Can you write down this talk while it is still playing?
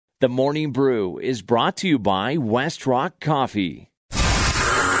The Morning Brew is brought to you by West Rock Coffee.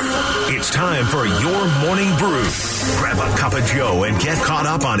 It's time for your Morning Brew. Grab a cup of Joe and get caught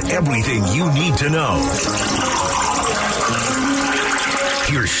up on everything you need to know.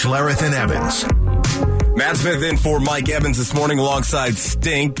 Here's Schlereth and Evans. Matt Smith in for Mike Evans this morning alongside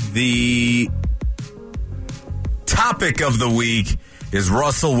Stink. The topic of the week is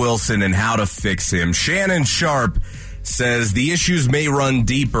Russell Wilson and how to fix him. Shannon Sharpe says the issues may run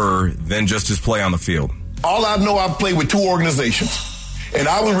deeper than just his play on the field. All I know, I've played with two organizations, and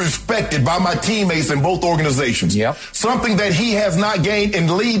I was respected by my teammates in both organizations. Yep. Something that he has not gained in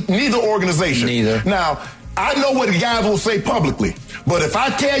neither organization. Neither. Now, I know what the guys will say publicly, but if I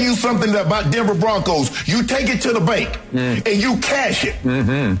tell you something about Denver Broncos, you take it to the bank and you cash it.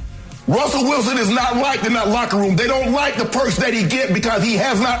 Mm-hmm. Russell Wilson is not liked in that locker room. They don't like the perks that he gets because he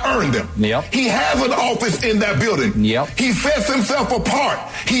has not earned them. Yep. He has an office in that building. Yep. He sets himself apart.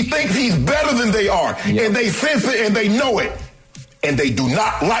 He thinks he's better than they are. Yep. And they sense it and they know it. And they do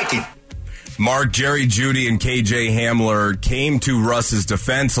not like it. Mark, Jerry Jeudy, and KJ Hamler came to Russ's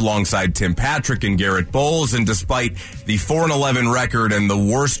defense alongside Tim Patrick and Garrett Bowles, and despite the 4-11 record and the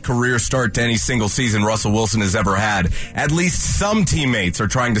worst career start to any single season Russell Wilson has ever had, at least some teammates are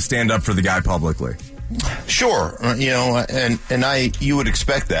trying to stand up for the guy publicly. Sure, you would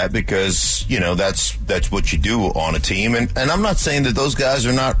expect that because that's what you do on a team, and I'm not saying that those guys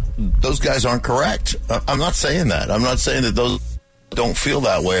aren't correct. I'm not saying that. I'm not saying that those don't feel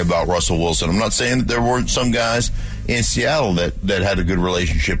that way about Russell Wilson. I'm not saying that there weren't some guys in Seattle that had a good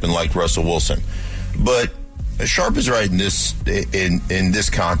relationship and liked Russell Wilson. But Sharpe is right in this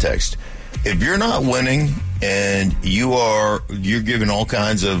context. If you're not winning and you're given all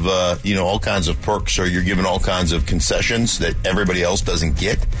kinds of perks, or you're given all kinds of concessions that everybody else doesn't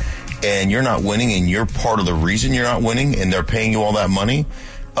get, and you're not winning and you're part of the reason you're not winning, and they're paying you all that money,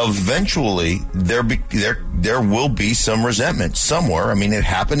 eventually there will be some resentment somewhere. I mean, it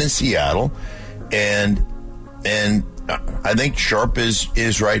happened in Seattle, and I think Sharpe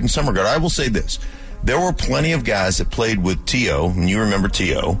is right in some regard. I will say this: there were plenty of guys that played with T.O., and you remember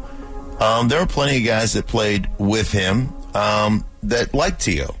T.O. There were plenty of guys that played with him that liked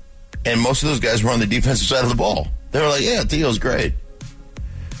T.O., and most of those guys were on the defensive side of the ball. They were like, "Yeah, T.O.'s great,"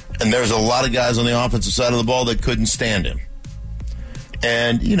 and there's a lot of guys on the offensive side of the ball that couldn't stand him.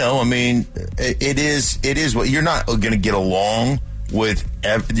 And, it is what you're not going to get along with.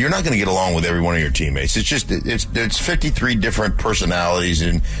 You're not going to get along with every one of your teammates. It's just, it's 53 different personalities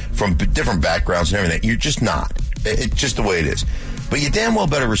and from different backgrounds and everything. You're just not. It's just the way it is. But you damn well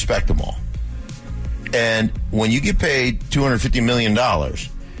better respect them all. And when you get paid $250 million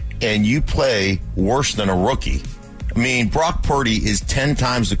and you play worse than a rookie, I mean, Brock Purdy is 10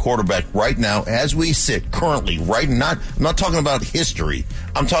 times the quarterback right now as we sit currently. I'm not talking about history.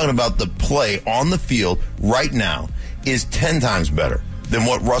 I'm talking about the play on the field right now is 10 times better than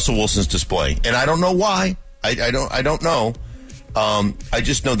what Russell Wilson's displaying. And I don't know why. I don't know. I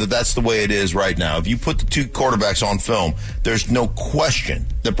just know that that's the way it is right now. If you put the two quarterbacks on film, there's no question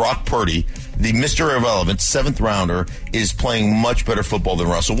that Brock Purdy, the Mr. Irrelevant 7th rounder, is playing much better football than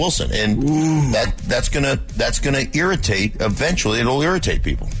Russell Wilson. And that's gonna irritate. Eventually, it'll irritate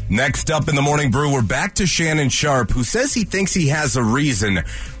people. Next up in the Morning Brew, we're back to Shannon Sharpe, who says he thinks he has a reason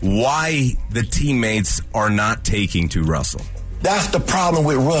why the teammates are not taking to Russell. That's the problem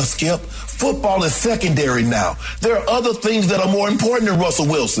with Russ, Skip. Football is secondary now. There are other things that are more important than Russell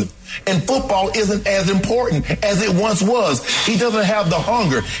Wilson. And football isn't as important as it once was. He doesn't have the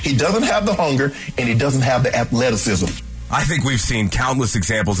hunger. And he doesn't have the athleticism. I think we've seen countless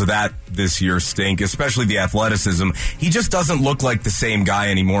examples of that this year, Stink, especially the athleticism. He just doesn't look like the same guy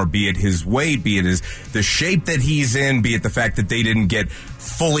anymore, be it his weight, be it the shape that he's in, be it the fact that they didn't get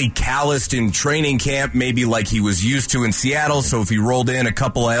fully calloused in training camp, maybe like he was used to in Seattle. So if he rolled in a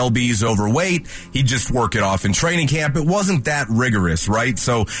couple of lbs overweight, he'd just work it off in training camp. It wasn't that rigorous, right?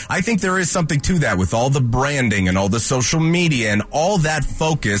 So I think there is something to that with all the branding and all the social media and all that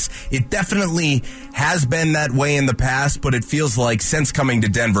focus. It definitely has been that way in the past, but it feels like since coming to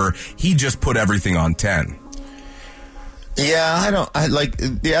Denver, he just put everything on 10. Yeah, I like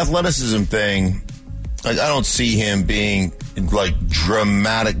the athleticism thing. Like, I don't see him being like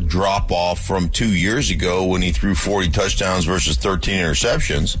dramatic drop off from 2 years ago when he threw 40 touchdowns versus 13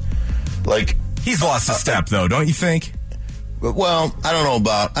 interceptions. Like, he's lost a step though, don't you think? Well,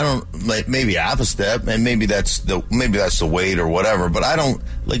 maybe half a step, and maybe that's the weight or whatever. But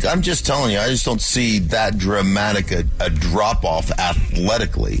I'm just telling you, I just don't see that dramatic a drop off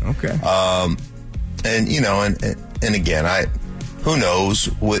athletically. Okay. And again, who knows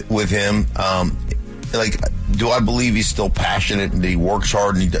with him? do I believe he's still passionate and he works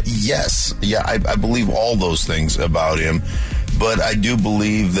hard? And yes. Yeah, I believe all those things about him. But I do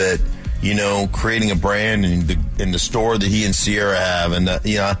believe that, creating a brand in the store that he and Sierra have, and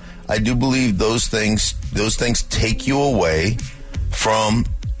I do believe those things take you away from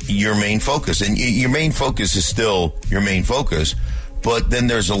your main focus. And your main focus is still your main focus, but then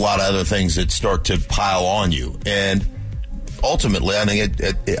there's a lot of other things that start to pile on you. And ultimately, I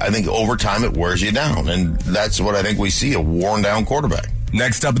think over time it wears you down. And that's what I think we see, a worn down quarterback.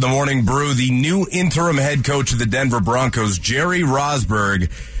 Next up in the Morning Brew, the new interim head coach of the Denver Broncos, Jerry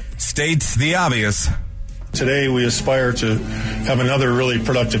Rosburg, states the obvious. Today we aspire to have another really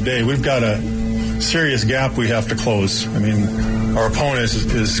productive day. We've got a serious gap we have to close. I mean, our opponent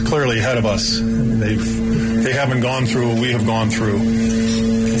is clearly ahead of us. They haven't gone through what we have gone through.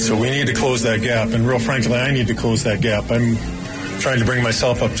 And so we need to close that gap. And real frankly, I need to close that gap. I'm trying to bring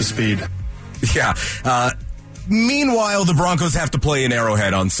myself up to speed. Yeah. Meanwhile, the Broncos have to play in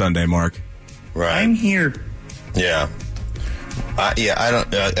Arrowhead on Sunday, Mark. Right. I'm here. Yeah. I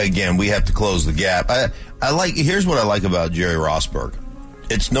don't. Again, we have to close the gap. Here's what I like about Jerry Rosburg.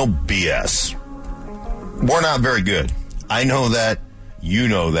 It's no BS. We're not very good. I know that. You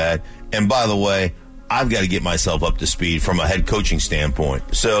know that. And by the way, I've got to get myself up to speed from a head coaching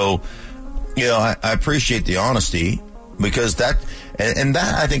standpoint. So, I appreciate the honesty, because that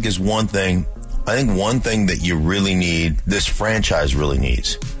I think is one thing. I think one thing that you really need, this franchise really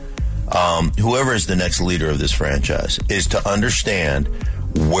needs, whoever is the next leader of this franchise, is to understand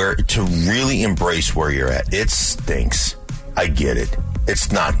to really embrace where you're at. It stinks. I get it.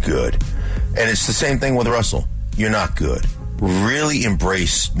 It's not good. And it's the same thing with Russell. You're not good. Really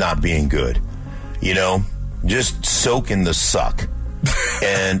embrace not being good. Just soak in the suck.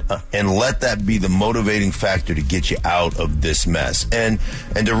 and let that be the motivating factor to get you out of this mess. And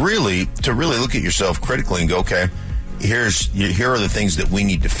to really look at yourself critically and go, okay, here are the things that we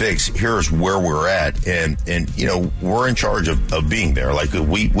need to fix. Here's where we're at. And we're in charge of being there. Like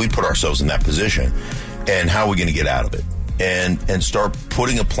we put ourselves in that position. And how are we going to get out of it? And start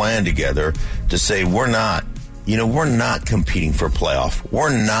putting a plan together to say we're not competing for a playoff.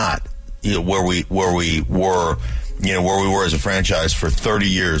 We're not where we were as a franchise for 30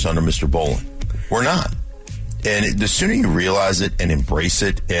 years under Mr. Bolin. We're not. And the sooner you realize it and embrace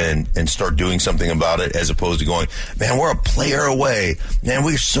it and start doing something about it, as opposed to going, man, we're a player away. Man,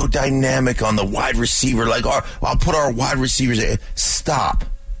 we're so dynamic on the wide receiver. Like, I'll put our wide receivers. Stop.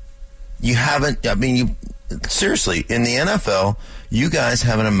 You haven't, seriously, in the NFL, you guys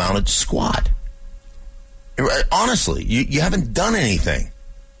haven't amounted to squat. Honestly, you haven't done anything.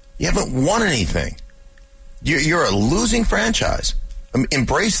 You haven't won anything. You're a losing franchise.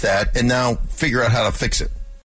 Embrace that and now figure out how to fix it.